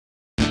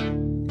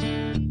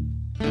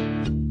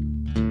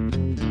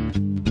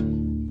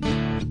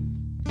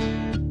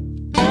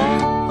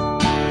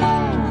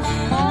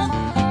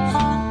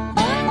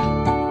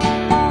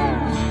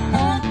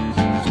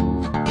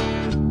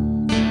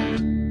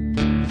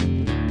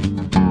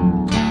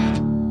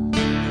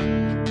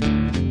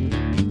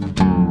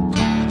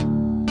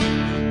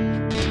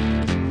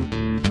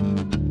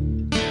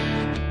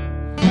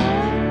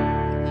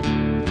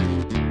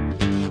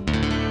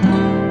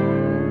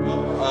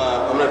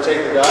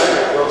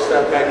We'll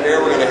step back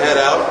here. We're going to head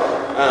out.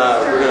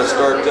 We're going to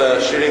start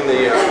shooting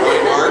the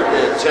Rinehart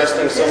and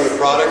testing some of the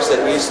products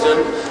that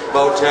Easton,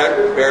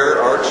 Bowtech,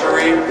 Bear,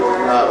 Archery,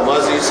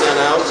 Muzzy sent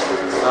out.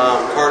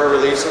 Carter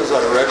Releases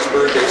out of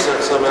Rexburg, they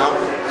sent some out.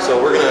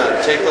 So we're going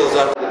to take those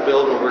out to the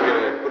build and we're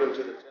going to put them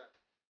to the test.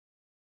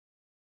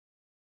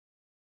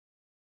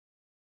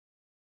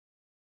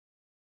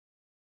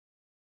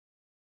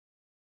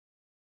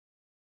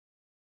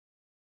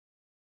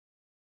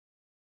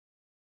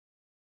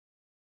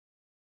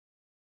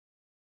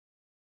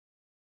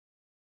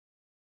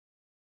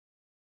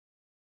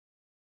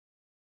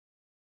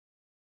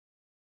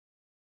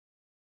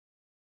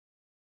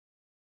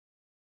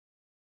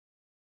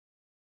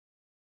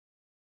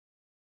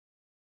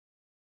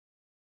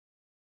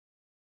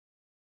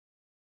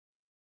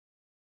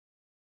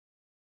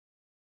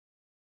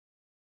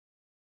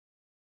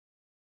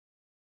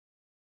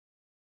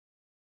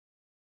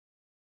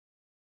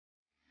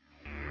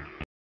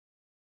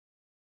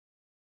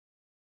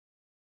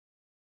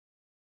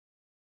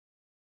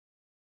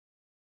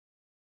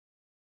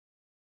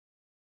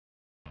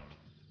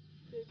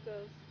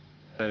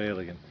 That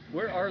alien.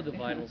 Where are the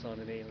vitals on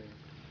an alien?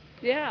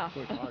 Yeah.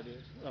 Which heart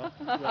is? Oh.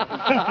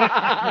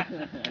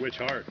 Which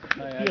heart?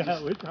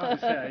 Which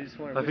heart?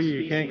 I figure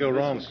you can't go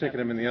wrong sticking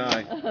him in the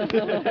eye.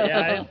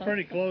 Yeah, it's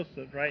pretty close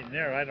to right in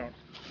there. I don't.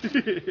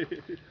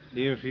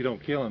 Even if you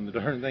don't kill him, the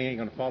darn thing ain't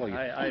gonna follow you.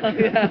 I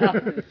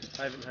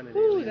haven't hunted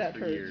aliens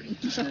for years.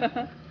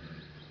 The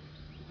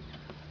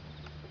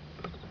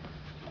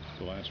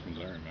last ones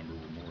I remember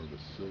were more of a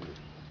silver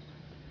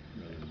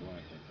rather than black.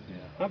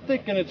 I'm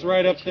thinking it's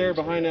right up there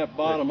behind that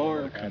bottom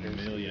arm.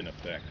 Chameleon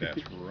effect,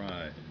 that's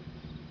right.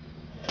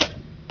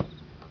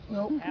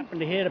 Happen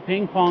to hit a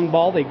ping pong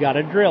ball, they got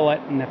to drill it,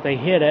 and if they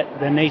hit it,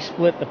 then they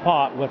split the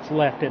pot, what's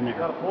left in there.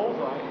 Got a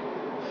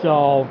bullseye.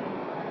 So,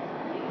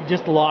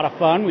 just a lot of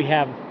fun. We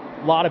have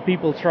a lot of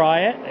people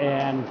try it,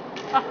 and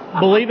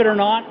believe it or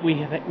not,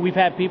 we've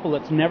had people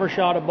that's never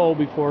shot a bow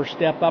before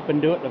step up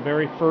and do it the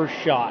very first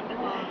shot.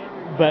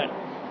 But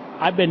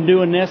I've been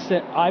doing this,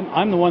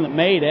 I'm the one that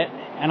made it,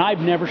 and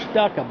I've never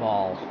stuck a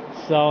ball.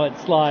 So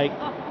it's like,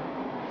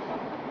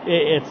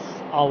 it's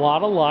a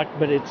lot of luck,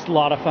 but it's a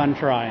lot of fun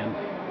trying.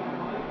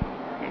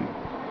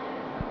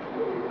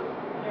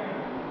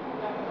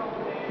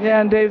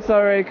 Yeah, and Dave's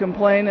already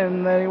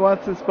complaining that he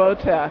wants his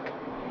Bowtech.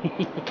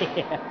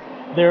 Yeah,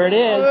 there it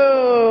is.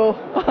 Oh.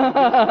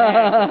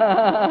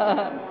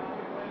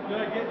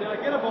 Did I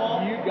get a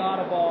ball? You got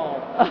a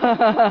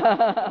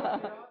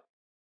ball.